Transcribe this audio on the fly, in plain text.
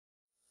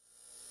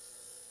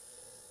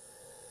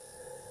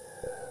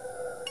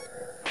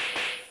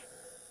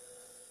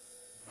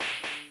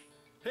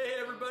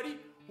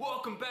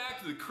welcome back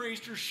to the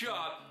Crayster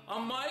shop.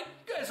 I'm Mike.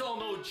 You guys all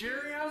know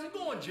Jerry. How's it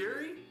going,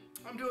 Jerry?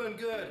 I'm doing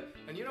good.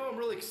 And you know, I'm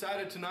really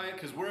excited tonight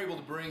because we're able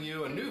to bring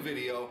you a new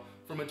video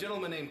from a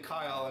gentleman named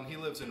Kyle, and he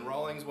lives in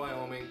Rawlings,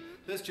 Wyoming.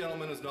 This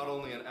gentleman is not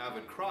only an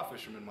avid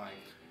crawfisherman, Mike,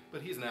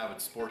 but he's an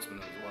avid sportsman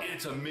as well.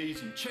 It's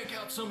amazing. Check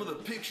out some of the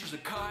pictures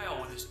of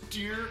Kyle with his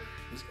deer,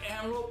 his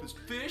antelope, his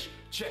fish.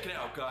 Check it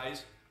out,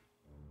 guys.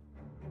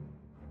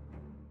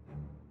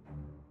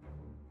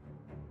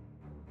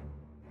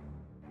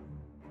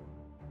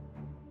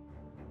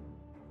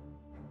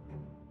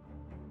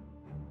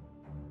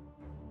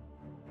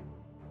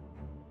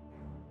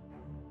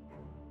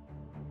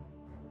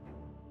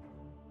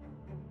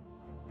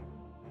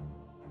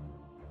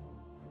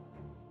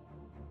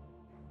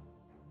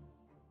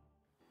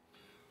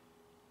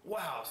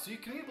 Wow, so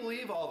can you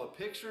believe all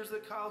the pictures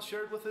that Kyle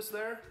shared with us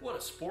there? What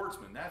a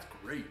sportsman. That's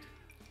great.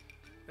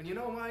 And you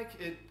know, Mike,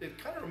 it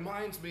kind of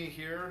reminds me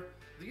here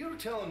that you were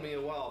telling me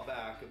a while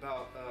back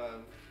about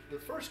the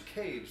first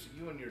cage that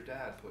you and your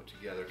dad put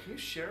together. Can you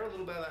share a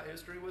little bit of that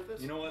history with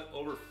us? You know what?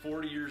 Over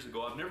 40 years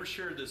ago, I've never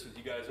shared this with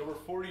you guys. Over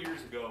 40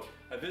 years ago,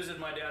 I visited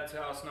my dad's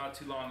house not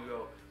too long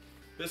ago.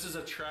 This is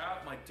a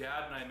trap my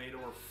dad and I made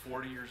over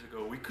 40 years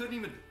ago. We couldn't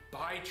even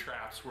buy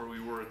traps where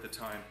we were at the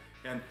time.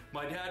 And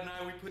my dad and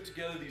I, we put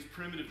together these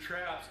primitive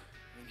traps,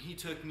 and he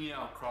took me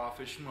out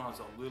crawfishing when I was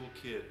a little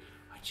kid.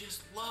 I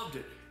just loved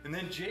it. And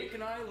then Jake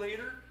and I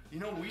later, you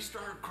know, we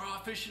started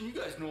crawfishing. You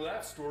guys know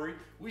that story.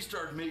 We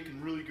started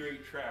making really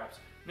great traps.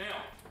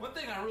 Now, one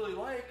thing I really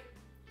like,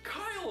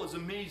 Kyle is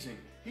amazing.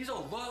 He's a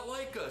lot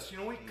like us. You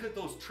know, we cut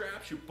those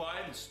traps you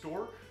buy in the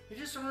store. They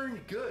just aren't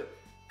any good.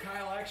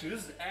 Kyle, actually,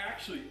 this is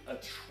actually a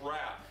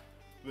trap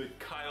that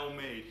Kyle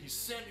made. He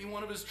sent me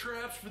one of his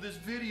traps for this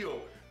video.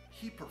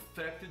 He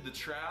perfected the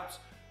traps.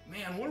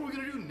 Man, what are we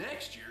gonna do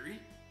next, Jerry?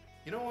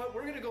 You know what?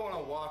 We're gonna go on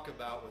a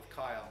walkabout with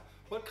Kyle.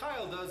 What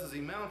Kyle does is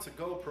he mounts a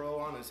GoPro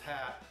on his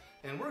hat,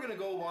 and we're gonna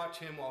go watch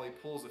him while he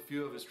pulls a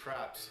few of his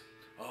traps.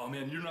 Oh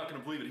man, you're not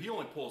gonna believe it. He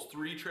only pulls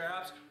 3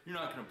 traps. You're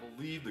not gonna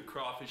believe the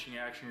crawfishing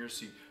action you're gonna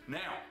see.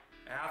 Now,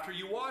 after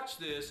you watch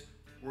this,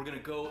 we're gonna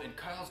go and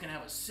Kyle's gonna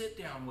have a sit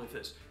down with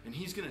us, and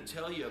he's gonna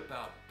tell you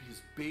about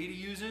his bait he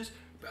uses,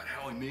 about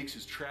how he makes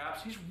his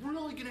traps. He's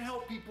really gonna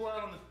help people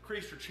out on the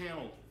Crayster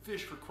channel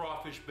fish for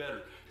crawfish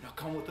better. Now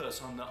come with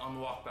us on the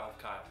walkabout with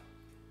Kyle.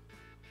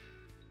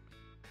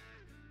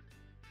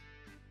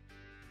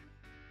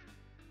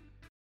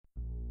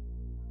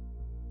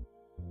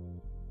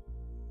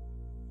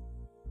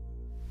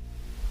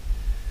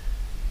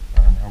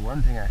 Now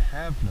one thing I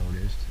have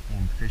noticed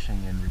in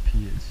fishing in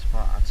repeated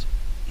spots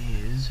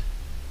is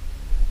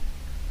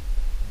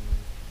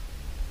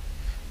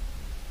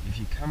if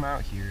you come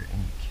out here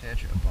and you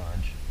catch a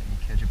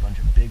bunch,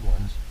 of big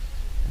ones,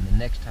 and the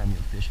next time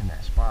you'll fish in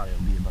that spot,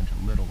 it'll be a bunch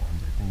of little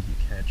ones. I think you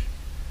catch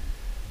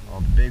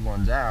all the big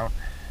ones out,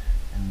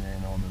 and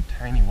then all the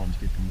tiny ones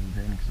get to move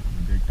in because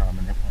the big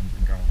dominant ones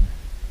are gone.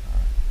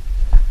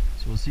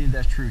 So we'll see if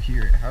that's true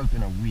here. It has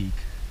been a week.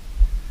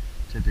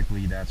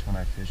 Typically, that's when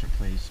I fish a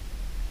place,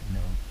 you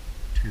know,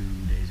 2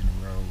 days in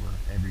a row or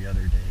every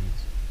other day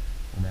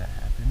when that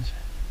happens.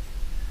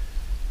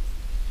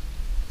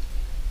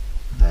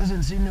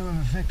 Doesn't seem to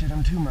have affected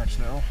them too much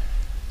though.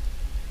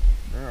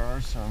 There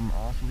are some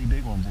awfully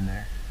big ones in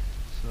there.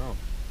 So,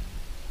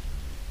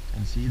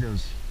 and see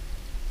those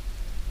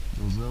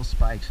little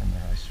spikes in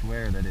there. I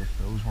swear that if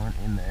those weren't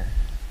in there,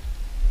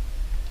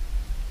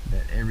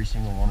 that every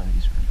single one of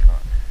these would be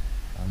caught.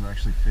 I was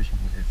actually fishing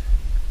with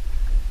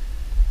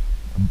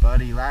a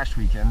buddy last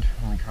weekend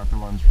when we caught the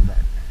ones for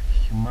that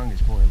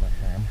humongous boil I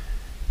had.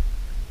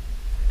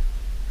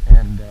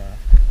 And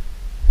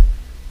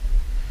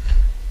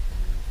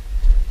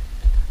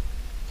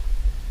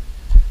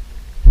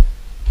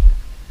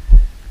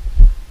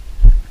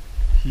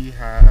he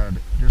had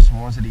just some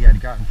ones that he had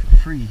gotten for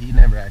free. He'd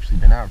never actually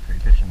been out cray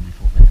fishing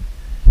before then.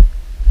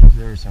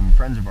 There were some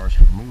friends of ours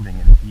who were moving,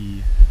 and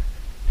he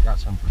got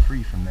some for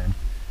free from them.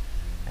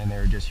 And they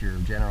were just your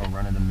general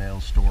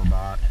run-of-the-mill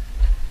store-bought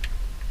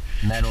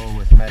metal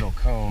with metal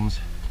combs.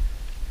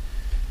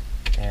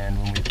 And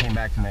when we came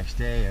back the next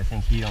day, I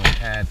think he only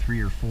had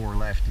 3 or 4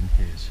 left in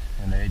his,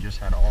 and they just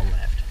had all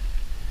left.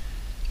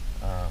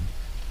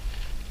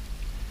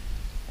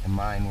 And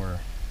mine were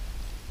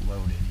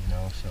loaded, you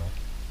know, so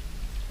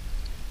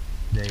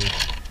they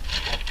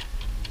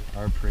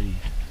are pretty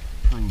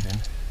proven.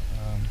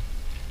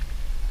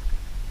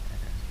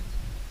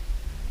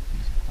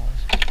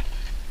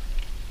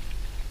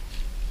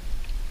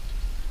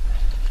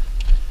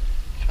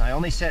 I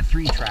only set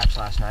 3 traps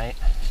last night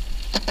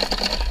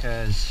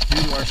because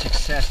due to our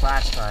success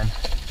last time,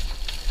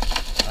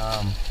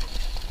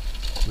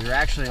 we were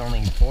actually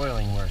only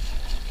planning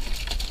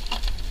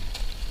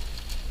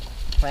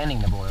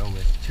the boil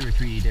with 2 or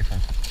 3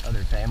 different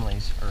other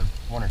families, or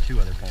 1 or 2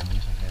 other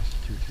families, I guess,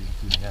 2 or 3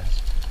 including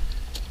us.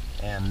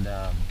 And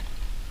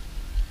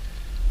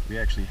we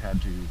actually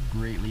had to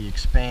greatly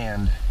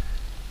expand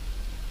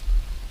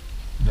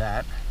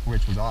that,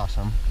 which was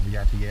awesome. We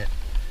got to get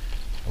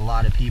a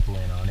lot of people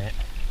in on it.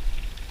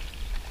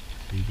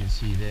 So you can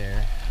see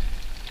there,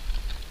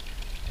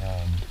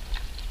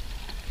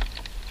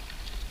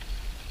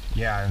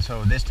 Yeah, and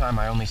so this time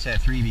I only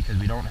set 3 because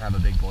we don't have a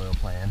big boil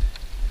planned.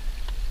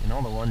 And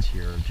all the ones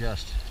here are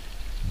just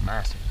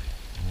massive.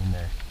 I mean,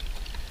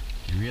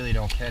 you really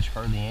don't catch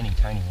hardly any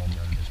tiny ones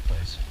out of this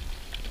place.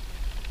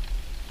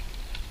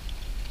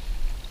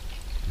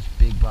 Just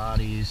big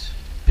bodies,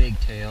 big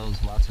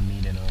tails, lots of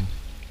meat in them.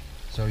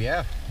 So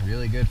yeah,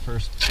 really good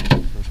first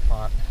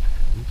pot.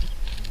 Oops.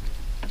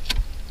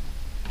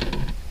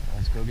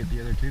 Let's go get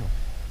the other 2.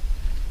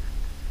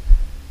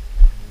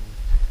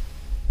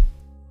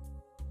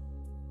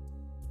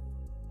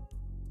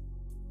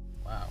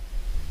 Wow.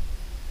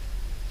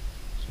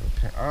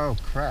 So, oh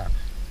crap.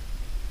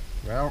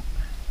 Well,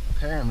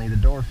 apparently the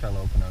door fell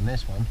open on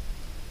this one.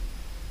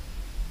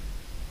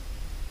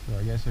 So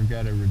I guess I've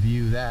got to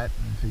review that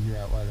and figure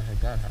out why the heck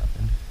that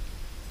happened.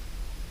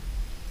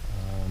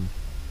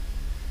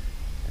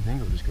 I think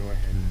we'll just go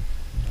ahead and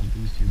dump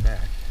these 2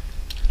 back.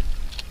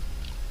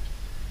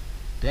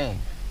 Dang,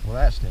 well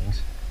that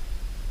stinks.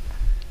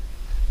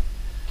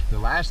 The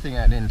last thing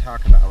I didn't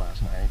talk about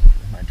last night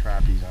with my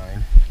trap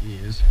design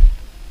is,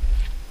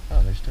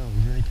 oh, there's still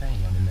a really tiny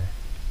one in there.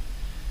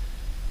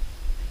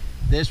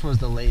 This was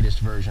the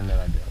latest version that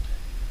I built,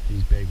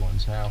 these big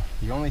ones. Now,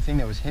 the only thing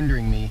that was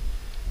hindering me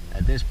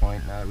at this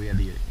point, now that we had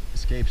the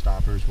escape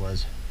stoppers,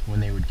 was when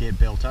they would get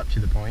built up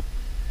to the point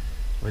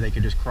where they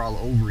could just crawl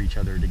over each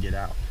other to get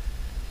out.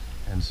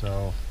 And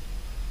so,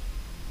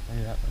 look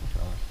at that little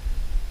fella.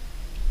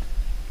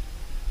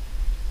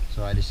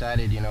 So I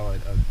decided, you know,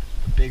 a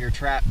bigger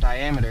trap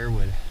diameter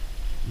would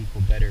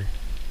equal better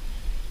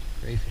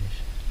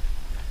crayfish.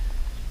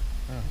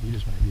 Oh, you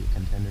just might be a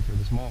contender for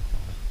the small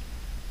fella.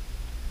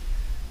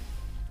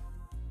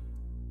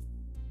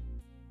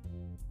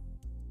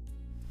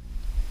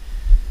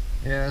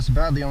 Yeah, that's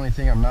about the only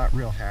thing I'm not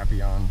real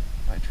happy on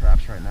my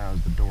traps right now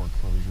is the door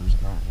closures.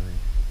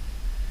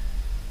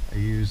 I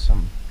use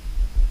some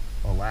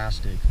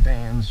elastic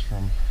bands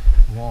from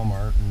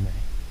Walmart, and they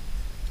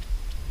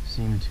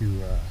seem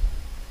to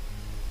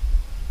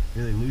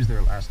really lose their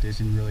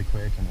elasticity really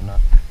quick, and they're not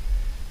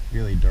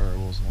really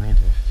durable, so I need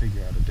to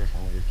figure out a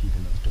different way of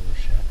keeping those doors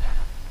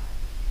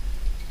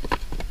shut.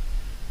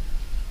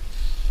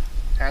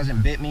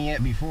 Hasn't bit me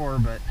yet before,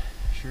 but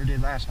sure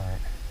did last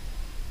night.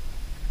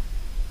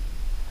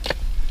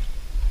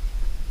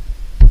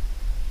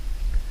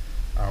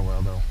 Oh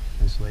well, though,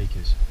 this lake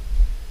is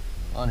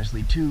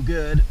honestly too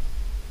good.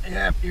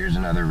 Yep, here's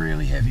another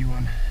really heavy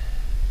one.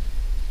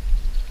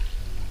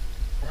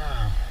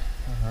 Wow,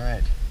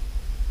 alright.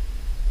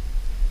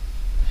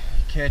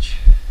 Catch.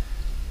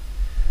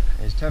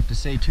 It's tough to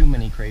say too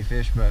many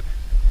crayfish, but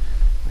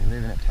we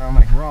live in a town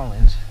like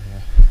Rawlins.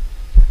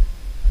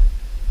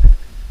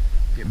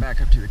 Get back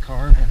up to the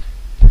car and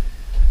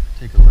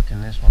take a look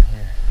in this one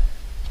here.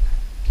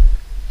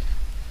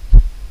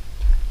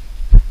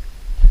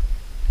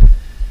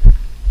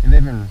 You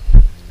live in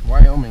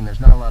Wyoming, there's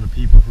not a lot of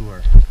people who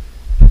are,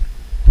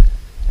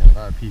 a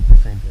lot of people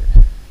think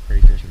that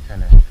crayfish are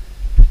kind of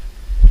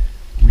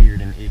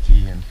weird and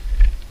icky, and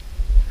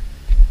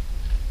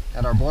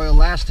at our boil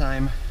last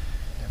time,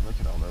 yeah, look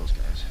at all those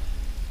guys.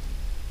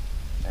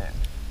 Man.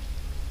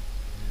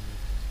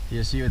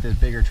 You see with this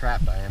bigger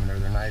trap diameter,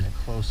 they're not even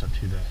close up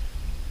to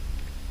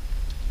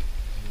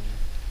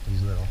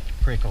these little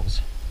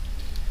prickles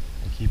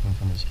that keep them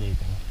from escaping.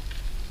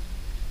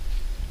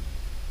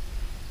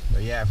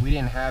 But yeah, if we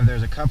didn't have,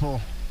 there's a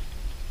couple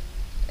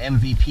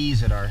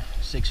MVPs at our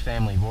 6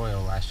 family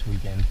boil last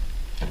weekend,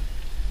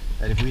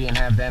 that if we didn't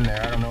have them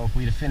there, I don't know if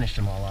we'd have finished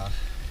them all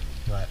off.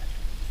 But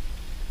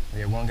we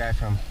had one guy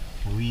from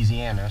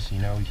Louisiana, so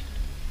you know,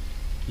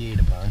 he ate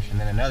a bunch, and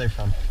then another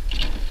from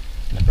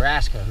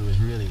Nebraska who was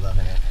really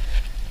loving it.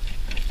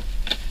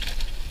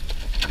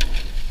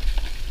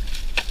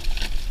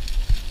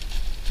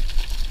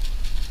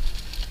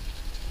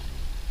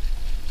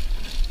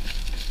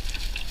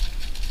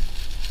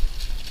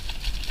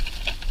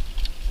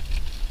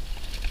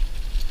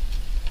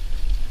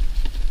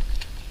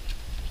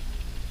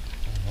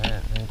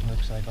 It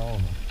looks like all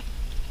of them.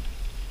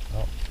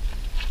 Oh.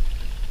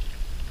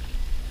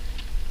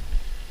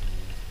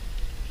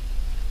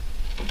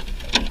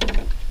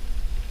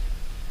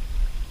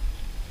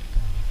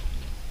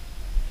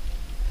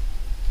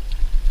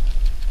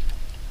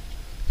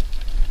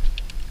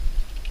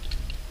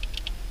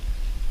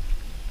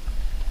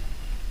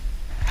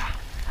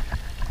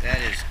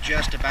 That is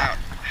just about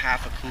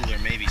half a cooler,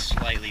 maybe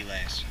slightly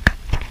less.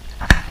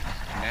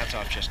 And that's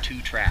off just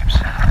 2 traps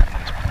in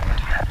this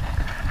pond.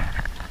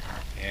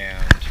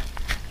 And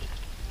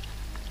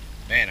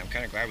man, I'm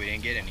kind of glad we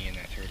didn't get any in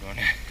that 3rd one.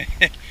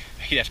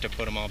 You'd have to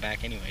put them all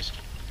back anyways.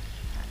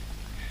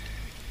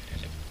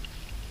 There's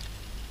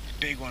a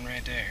big one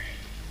right there.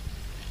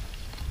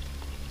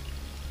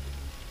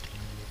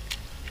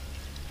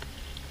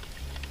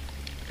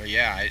 But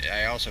yeah,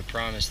 I also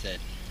promised that,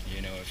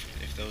 you know,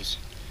 if those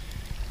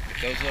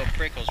little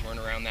prickles weren't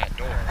around that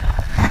door, and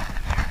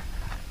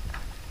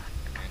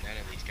none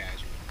of these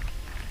guys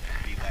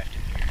would be left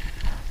in here.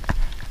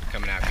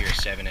 Coming out here at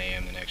 7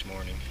 a.m. the next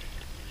morning.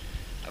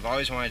 I've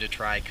always wanted to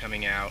try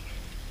coming out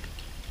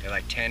at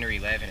like 10 or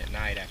 11 at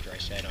night after I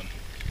set them,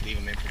 leave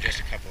them in for just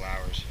a couple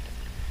hours.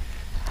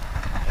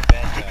 I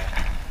bet you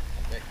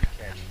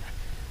catch,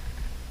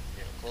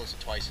 close to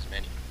twice as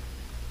many.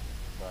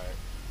 But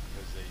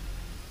because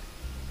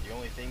the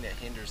only thing that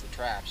hinders the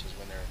traps is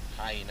when they're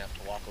high enough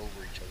to walk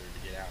over each other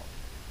to get out.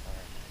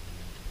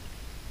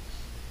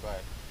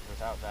 But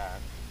without that,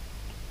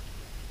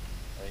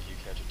 I think you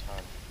catch a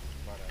ton.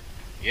 But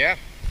yeah,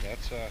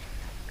 that's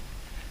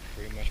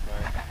pretty much my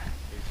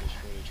crayfish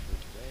footage for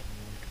today.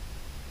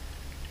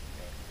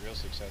 Real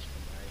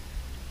successful night.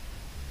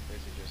 This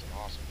is just an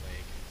awesome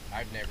lake.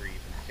 I've never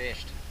even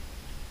fished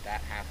that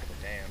half of the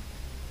dam.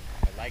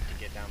 I'd like to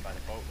get down by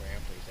the boat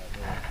ramp. There's that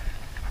little,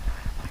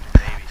 you can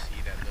maybe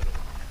see that little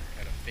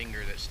kind of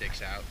finger that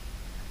sticks out.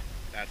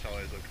 That's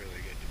always looked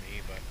really good to me,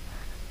 but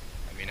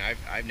I mean,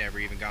 I've never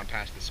even gone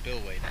past the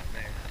spillway down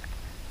there.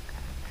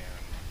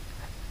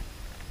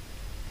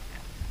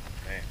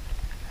 And man,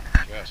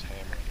 just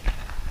hammering it.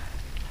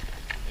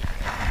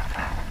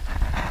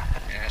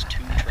 It has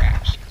 2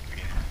 traps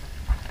again.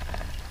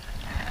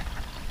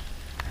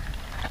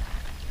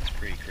 That's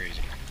pretty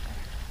crazy.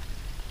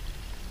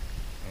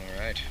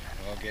 Alright,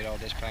 I'll get all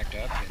this packed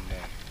up and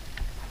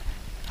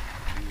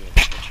we will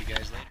catch you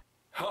guys later.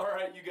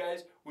 Alright, you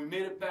guys, we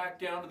made it back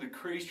down to the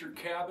Crayster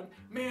cabin.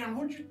 Man,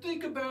 what'd you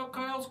think about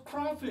Kyle's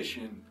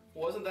crawfishing?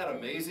 Wasn't that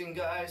amazing,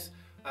 guys?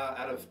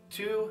 Out of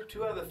two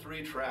out of the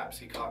 3 traps,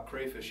 he caught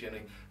crayfish in. He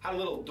had a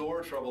little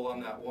door trouble on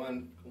that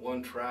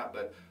one trap,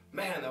 but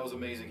man, that was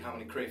amazing how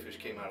many crayfish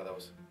came out of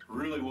those.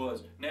 Really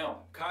was. Now,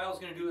 Kyle's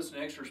gonna do us an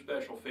extra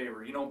special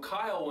favor. You know,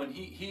 Kyle, when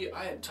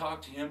I had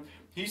talked to him,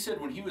 he said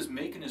when he was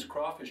making his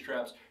crawfish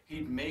traps,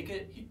 he'd make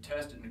it, he'd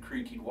test it in the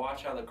creek, he'd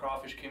watch how the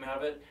crawfish came out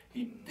of it,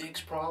 he'd fix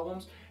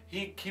problems.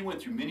 He went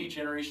through many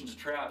generations of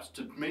traps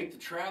to make the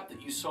trap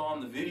that you saw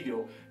in the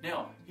video.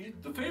 Now,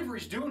 the favor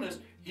he's doing is,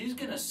 he's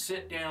gonna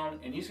sit down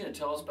and he's gonna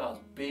tell us about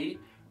his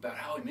bait, about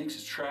how he makes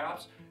his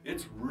traps.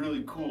 It's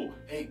really cool.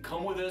 Hey,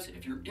 come with us.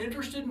 If you're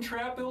interested in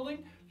trap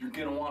building, you're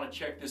gonna wanna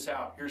check this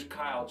out. Here's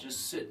Kyle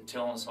just sitting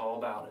telling us all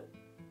about it.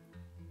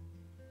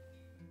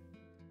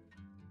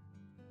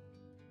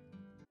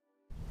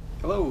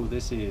 Hello,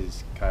 this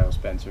is Kyle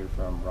Spencer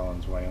from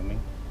Rawlins, Wyoming,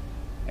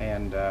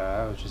 and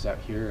I was just out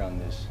here on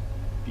this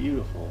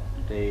beautiful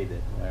day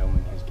that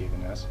Wyoming has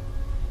given us,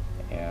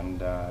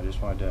 and I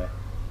just wanted to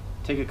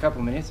take a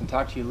couple minutes and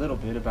talk to you a little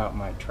bit about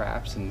my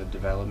traps and the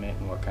development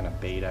and what kind of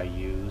bait I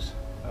use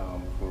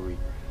before we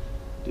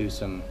do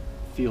some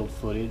field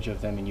footage of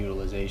them in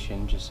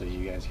utilization, just so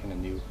you guys kind of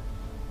knew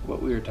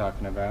what we were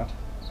talking about.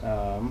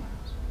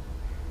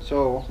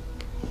 So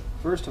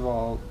first of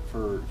all,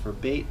 for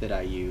bait that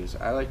I use,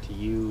 I like to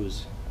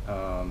use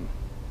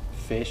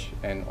fish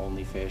and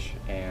only fish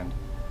and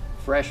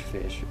fresh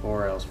fish,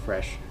 or else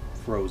fresh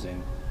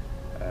frozen.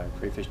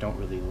 Crayfish don't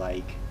really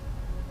like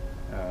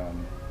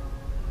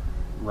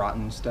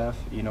rotten stuff.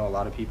 You know, a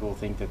lot of people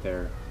think that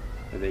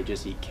they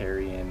just eat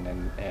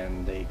carrion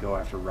and they go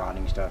after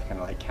rotting stuff,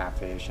 kind of like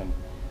catfish, and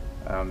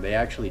they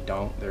actually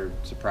don't. They're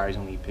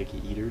surprisingly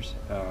picky eaters,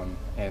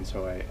 and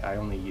so I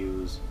only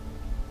use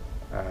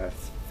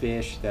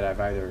fish that I've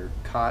either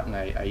caught, and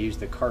I use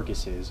the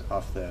carcasses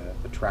off the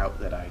trout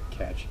that I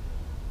catch.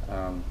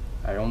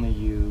 I only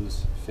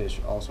use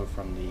fish also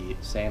from the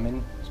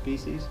salmon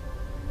species.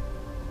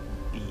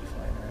 Bee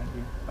flying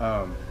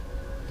around here.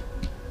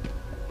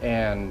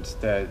 And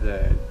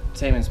the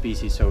salmon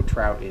species, so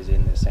trout is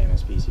in the salmon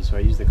species. So I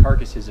use the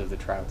carcasses of the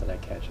trout that I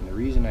catch, and the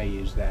reason I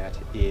use that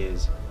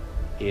is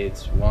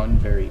it's, one,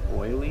 very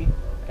oily,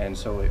 and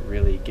so it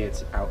really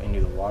gets out into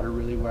the water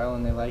really well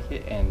and they like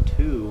it, and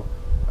 2,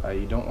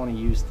 you don't want to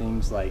use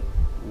things like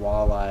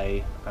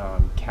walleye,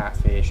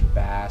 catfish,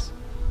 bass,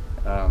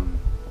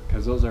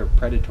 because those are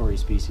predatory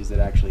species that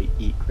actually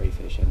eat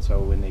crayfish, and so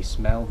when they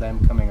smell them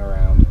coming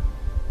around,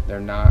 they're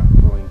not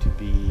going to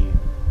be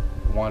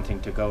wanting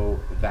to go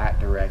that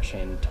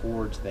direction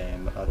towards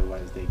them,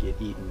 otherwise they get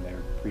eaten.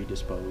 They're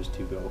predisposed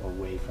to go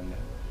away from them.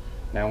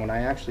 Now when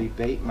I actually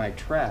bait my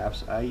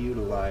traps, I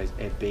utilize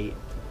a bait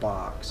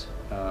box.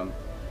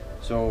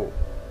 So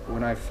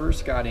when I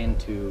first got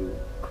into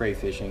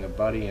crayfishing, a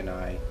buddy and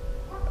I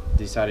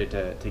decided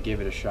to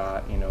give it a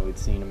shot. You know, we'd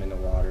seen them in the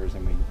waters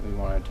and we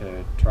wanted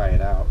to try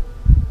it out,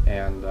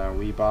 and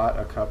we bought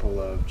a couple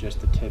of just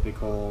the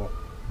typical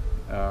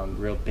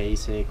real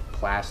basic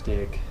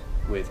plastic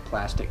with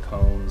plastic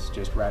cones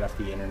just right off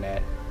the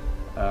internet,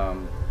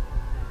 and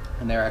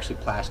they're actually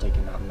plastic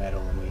and not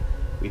metal, and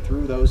we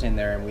threw those in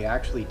there and we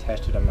actually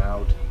tested them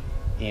out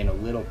in a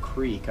little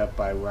creek up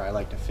by where I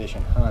like to fish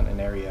and hunt, an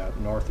area up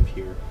north of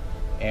here.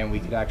 And we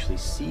could actually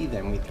see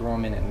them. We throw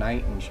them in at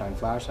night and shine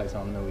flashlights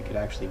on them, and we could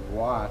actually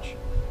watch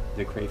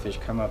the crayfish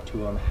come up to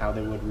them, how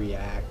they would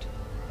react,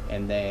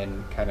 and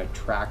then kind of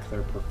track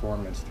their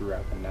performance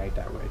throughout the night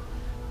that way.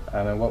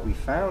 And what we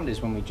found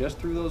is when we just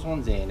threw those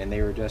ones in, and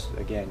they were just,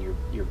 again,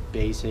 your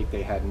basic,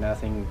 they had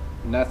nothing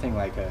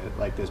like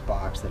this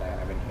box that I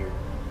have in here.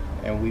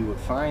 And we would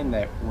find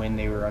that when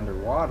they were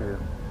underwater,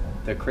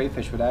 the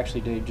crayfish would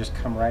actually just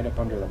come right up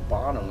under the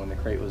bottom when the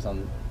crate was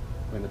on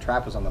when the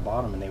trap was on the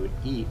bottom, and they would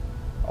eat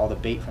all the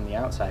bait from the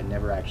outside,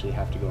 never actually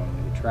have to go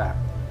into the trap.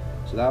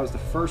 So that was the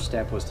first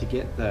step, was to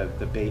get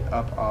the bait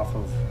up off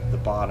of the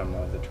bottom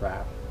of the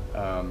trap.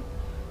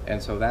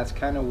 And so that's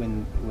kind of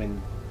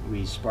when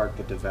we sparked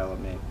the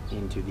development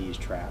into these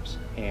traps.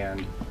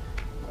 And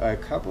a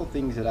couple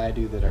things that I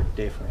do that are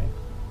different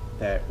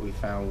that we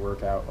found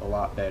work out a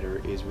lot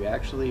better is we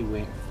actually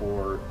went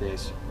for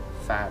this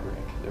fabric,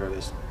 or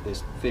this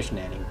fish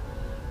netting,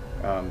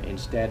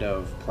 instead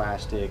of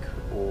plastic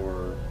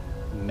or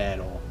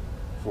metal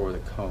for the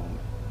comb.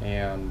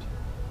 And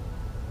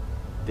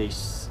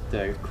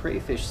the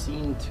crayfish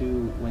seemed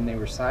to, when they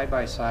were side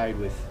by side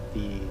with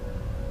the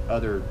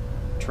other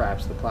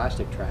traps, the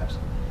plastic traps,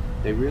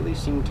 they really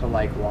seemed to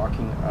like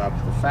walking up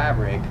the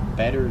fabric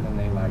better than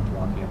they liked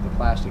walking up the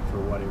plastic, for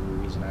whatever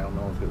reason. I don't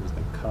know if it was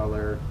the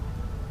color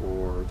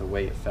or the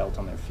way it felt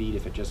on their feet,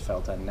 if it just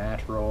felt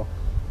unnatural.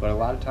 But a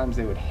lot of times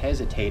they would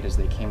hesitate as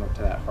they came up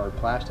to that hard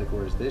plastic,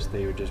 whereas this,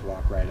 they would just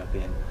walk right up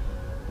in.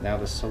 Now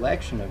the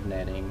selection of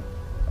netting,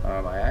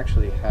 I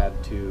actually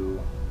had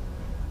to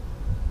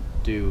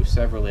do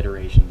several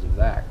iterations of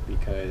that,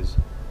 because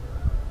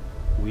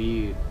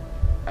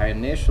I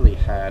initially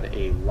had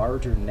a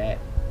larger net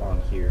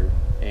on here,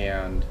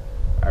 and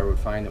I would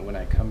find that when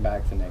I come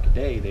back the next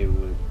day, they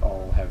would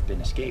all have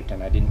been escaped,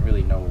 and I didn't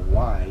really know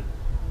why,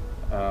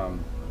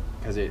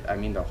 because I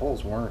mean, the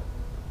holes weren't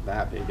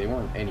that big. They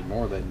weren't any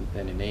more than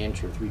an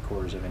inch or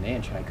 3/4 of an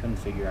inch, and I couldn't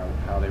figure out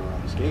how they were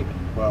all escaping.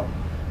 Well,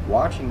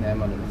 watching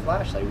them under the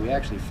flashlight, we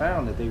actually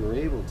found that they were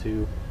able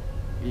to,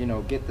 you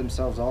know, get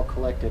themselves all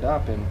collected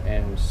up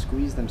and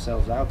squeeze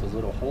themselves out those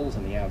little holes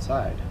in the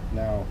outside.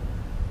 Now,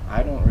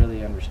 I don't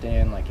really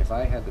understand, like, if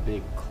I had the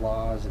big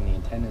claws and the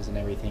antennas and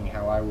everything,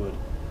 how I would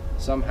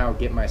somehow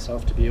get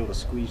myself to be able to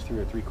squeeze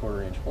through a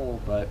 3/4 inch hole,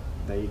 but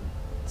they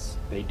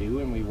do,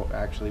 and we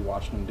actually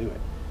watched them do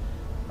it.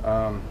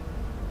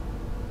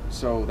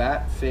 So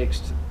that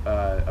fixed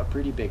a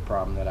pretty big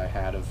problem that I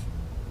had of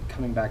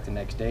coming back the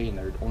next day and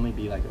there'd only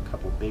be like a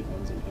couple big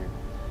ones in here.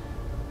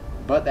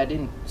 But that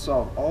didn't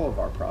solve all of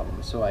our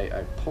problems. So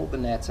I pulled the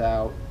nets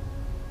out,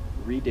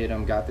 redid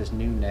them, got this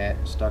new net,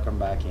 stuck them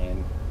back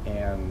in,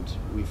 and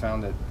we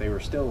found that there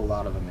were still a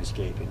lot of them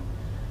escaping.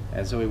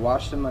 And so we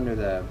watched them under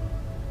the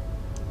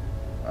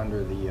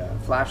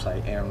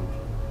flashlight, and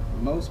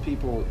most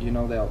people, you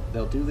know,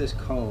 they'll do this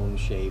cone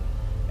shape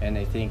and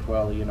they think,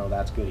 well, you know,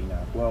 that's good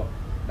enough. Well,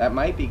 that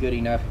might be good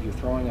enough if you're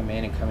throwing them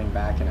in and coming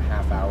back in a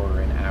half hour or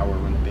an hour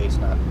when the bait's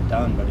not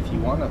done. But if you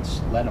want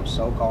to let them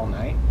soak all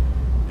night,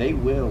 they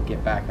will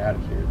get back out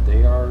of here.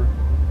 They are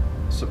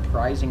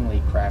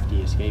surprisingly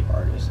crafty escape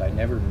artists. I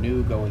never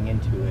knew going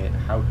into it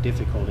how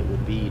difficult it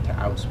would be to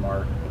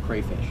outsmart a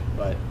crayfish,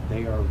 but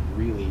they are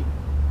really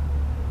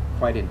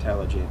quite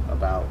intelligent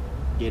about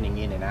getting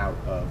in and out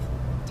of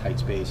tight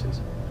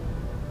spaces.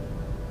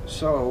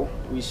 So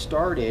we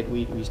started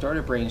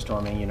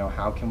brainstorming, you know,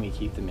 how can we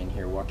keep them in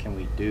here? What can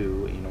we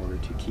do in order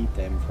to keep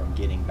them from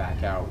getting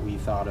back out? We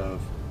thought of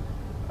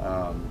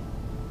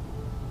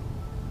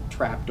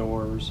trap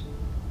doors,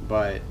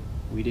 but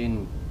we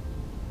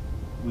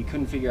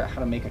couldn't figure out how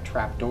to make a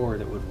trap door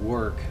that would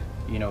work,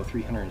 you know,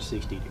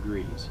 360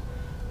 degrees.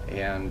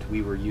 And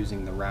we were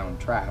using the round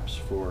traps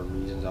for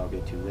reasons I'll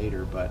get to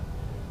later, but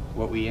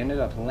what we ended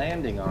up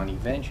landing on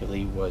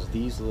eventually was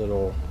these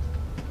little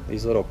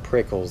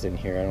prickles in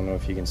here. I don't know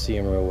if you can see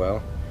them real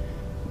well,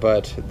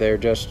 but they're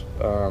just,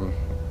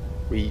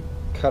 we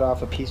cut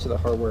off a piece of the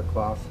hardware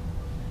cloth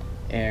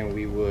and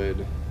we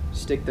would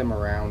stick them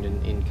around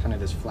in kind of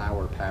this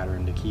flower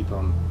pattern to keep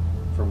them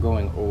from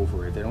going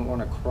over it. They don't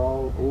want to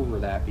crawl over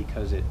that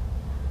because it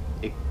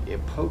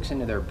pokes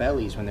into their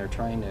bellies when they're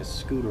trying to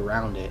scoot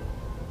around it,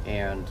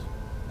 and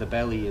the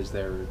belly is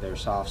their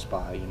soft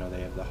spot. You know,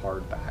 they have the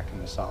hard back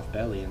and the soft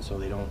belly, and so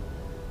they don't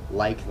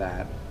like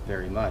that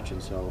very much,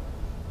 and so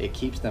it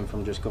keeps them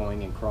from just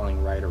going and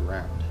crawling right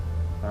around.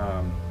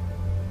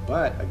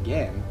 But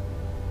again,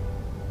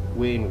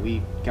 when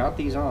we got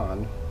these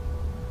on,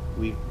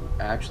 we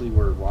actually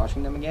were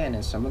watching them again,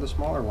 and some of the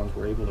smaller ones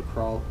were able to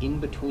crawl in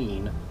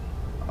between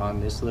on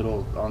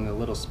the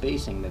little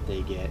spacing that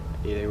they get.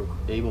 They were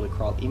able to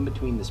crawl in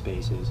between the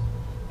spaces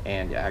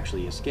and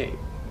actually escape.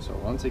 So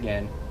once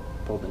again,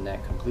 pulled the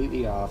net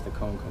completely off, the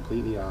cone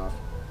completely off,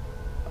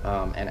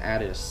 and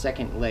added a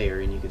second layer,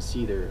 and you can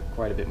see they're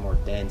quite a bit more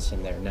dense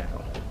in there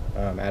now.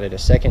 Added a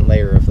second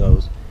layer of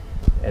those,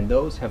 and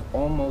those have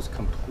almost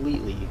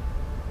completely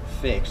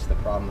fixed the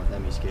problem of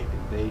them escaping.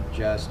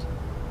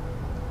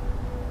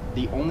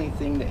 The only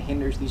thing that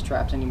hinders these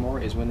traps anymore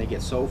is when they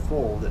get so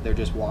full that they're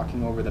just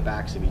walking over the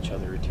backs of each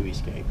other to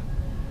escape.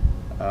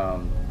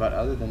 But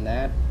other than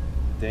that,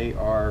 they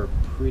are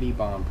pretty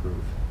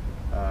bomb-proof.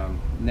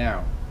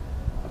 Now,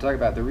 I'll talk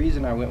about the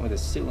reason I went with a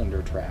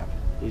cylinder trap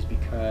is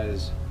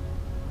because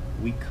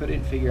we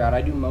couldn't figure out,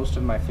 I do most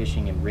of my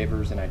fishing in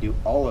rivers, and I do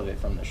all of it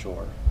from the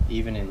shore,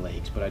 even in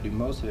lakes, but I do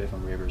most of it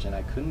from rivers, and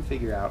I couldn't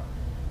figure out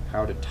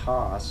how to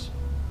toss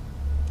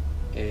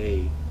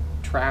a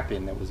trap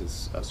in that was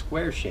a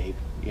square shape,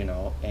 you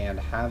know, and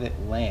have it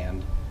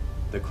land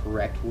the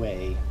correct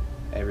way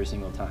every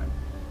single time.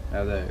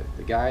 Now the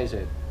guys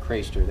at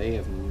Crayster, they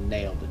have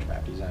nailed the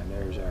trap design.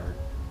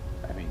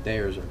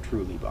 Theirs are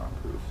truly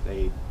bomb-proof.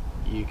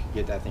 You could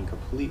get that thing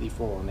completely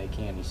full and they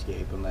can't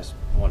escape unless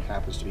one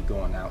happens to be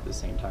going out at the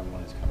same time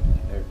one is coming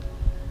in.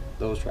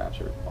 Those traps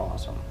are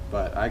awesome,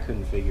 but I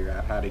couldn't figure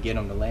out how to get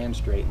them to land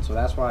straight, and so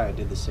that's why I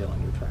did the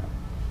cylinder trap.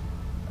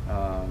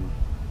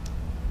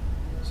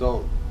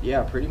 So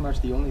yeah, pretty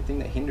much the only thing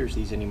that hinders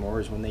these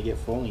anymore is when they get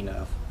full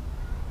enough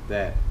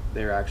that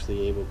they're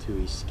actually able to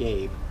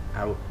escape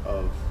out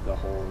of the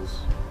holes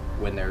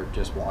when they're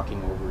just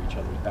walking over each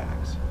other's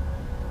backs.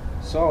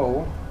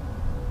 So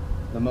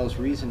the most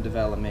recent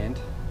development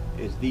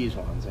is these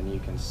ones, and you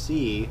can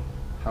see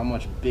how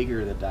much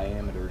bigger the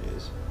diameter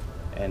is,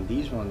 and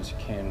these ones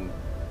can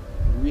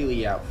really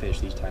outfish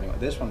these tiny ones.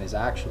 This one is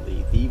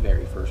actually the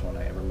very first one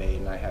I ever made,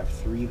 and I have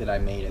 3 that I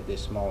made at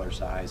this smaller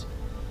size,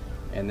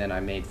 and then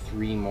I made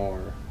 3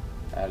 more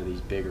out of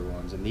these bigger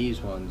ones, and these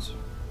ones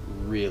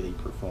really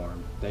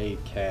perform. They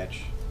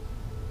catch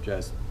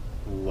just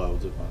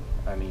loads of them.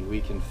 I mean,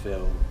 we can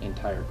fill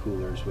entire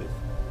coolers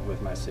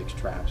with my 6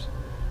 traps.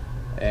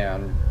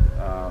 And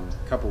a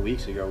couple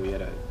weeks ago we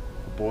had a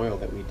boil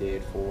that we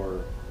did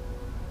for,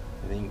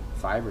 I think,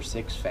 5 or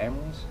 6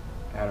 families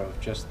out of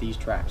just these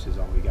traps is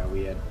all we got.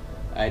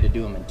 I had to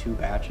do them in 2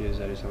 batches.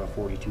 I just have a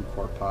 42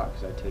 quart pot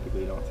because I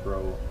typically don't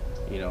throw,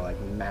 you know, like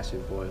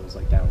massive boils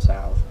like down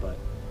south. But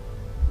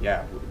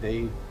yeah,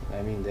 they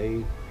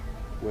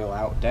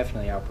will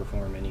definitely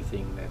outperform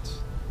anything that's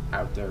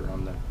out there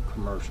on the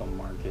commercial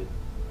market.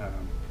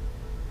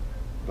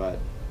 But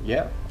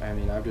yeah, I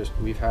mean,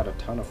 we've had a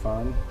ton of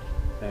fun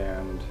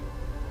and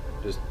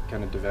just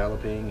kind of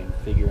developing and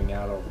figuring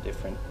out all the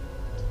different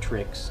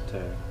tricks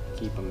to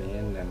keep them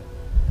in, and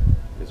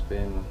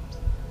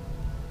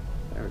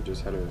I've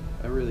just had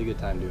a really good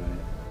time doing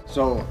it.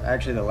 So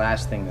actually the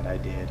last thing that I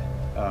did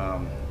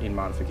in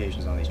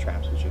modifications on these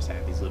traps was just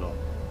add these little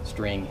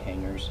string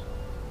hangers.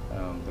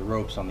 The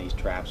ropes on these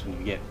traps, when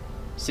you get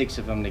 6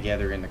 of them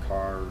together in the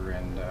car,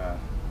 and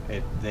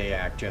they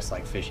act just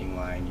like fishing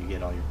line. You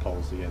get all your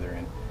poles together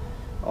and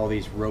all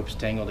these ropes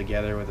tangle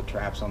together with the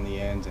traps on the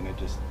ends, and it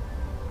just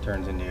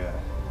turns into a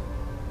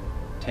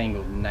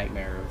tangled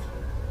nightmare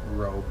of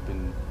rope.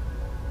 And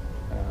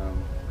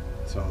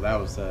so that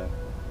was the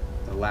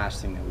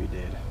last thing that we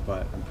did,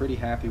 but I'm pretty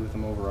happy with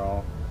them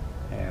overall,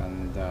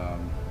 and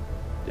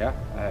yeah,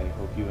 I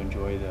hope you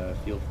enjoy the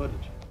field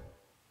footage.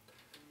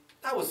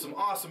 That was some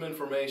awesome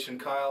information,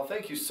 Kyle.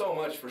 Thank you so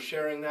much for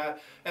sharing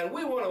that, and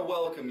we want to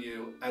welcome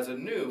you as a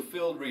new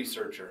field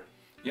researcher.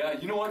 Yeah,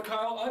 you know what,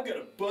 Kyle? I've got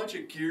a bunch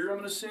of gear I'm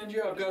going to send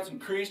you. I've got some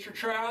Crayster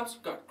traps,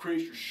 I've got a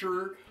Crayster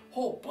shirt, a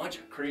whole bunch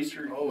of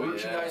Crayster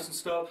merchandise and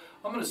stuff.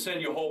 I'm going to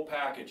send you a whole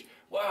package.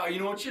 Wow, you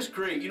know, it's just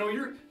great. You know,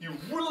 you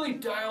really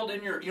dialed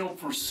in your, you know,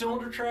 for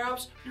cylinder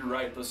traps. You're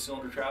right, those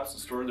cylinder traps in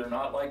the store, they're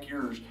not like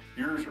yours.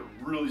 Yours are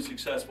really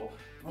successful.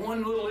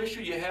 One little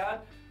issue you had,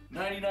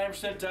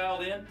 99%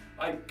 dialed in.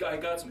 I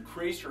got some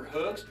Crayster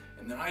hooks,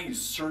 and then I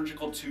use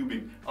surgical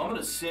tubing. I'm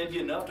going to send you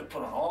enough to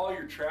put on all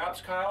your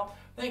traps, Kyle.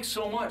 Thanks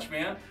so much,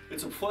 man.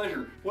 It's a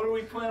pleasure. What are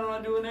we planning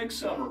on doing next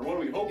summer? What are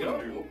we hoping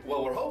to do?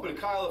 Well, we're hoping,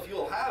 Kyle, if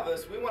you'll have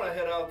us, we want to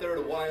head out there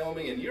to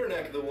Wyoming in your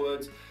neck of the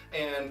woods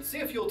and see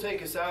if you'll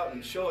take us out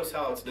and show us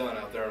how it's done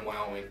out there in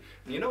Wyoming.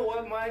 And you know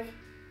what, Mike?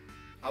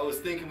 I was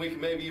thinking we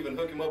could maybe even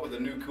hook him up with a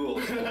new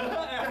cooler.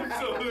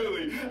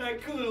 Absolutely.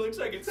 That cooler looks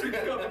like it's a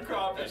couple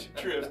crawfishing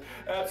trips.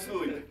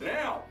 Absolutely.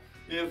 Now,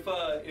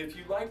 if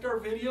you liked our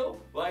video,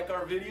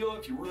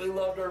 if you really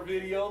loved our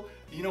video,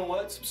 you know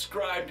what?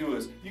 Subscribe to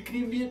us. You can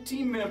even be a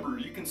team member.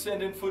 You can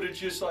send in footage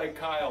just like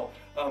Kyle.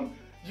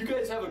 You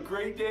guys have a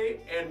great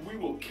day, and we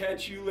will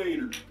catch you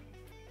later.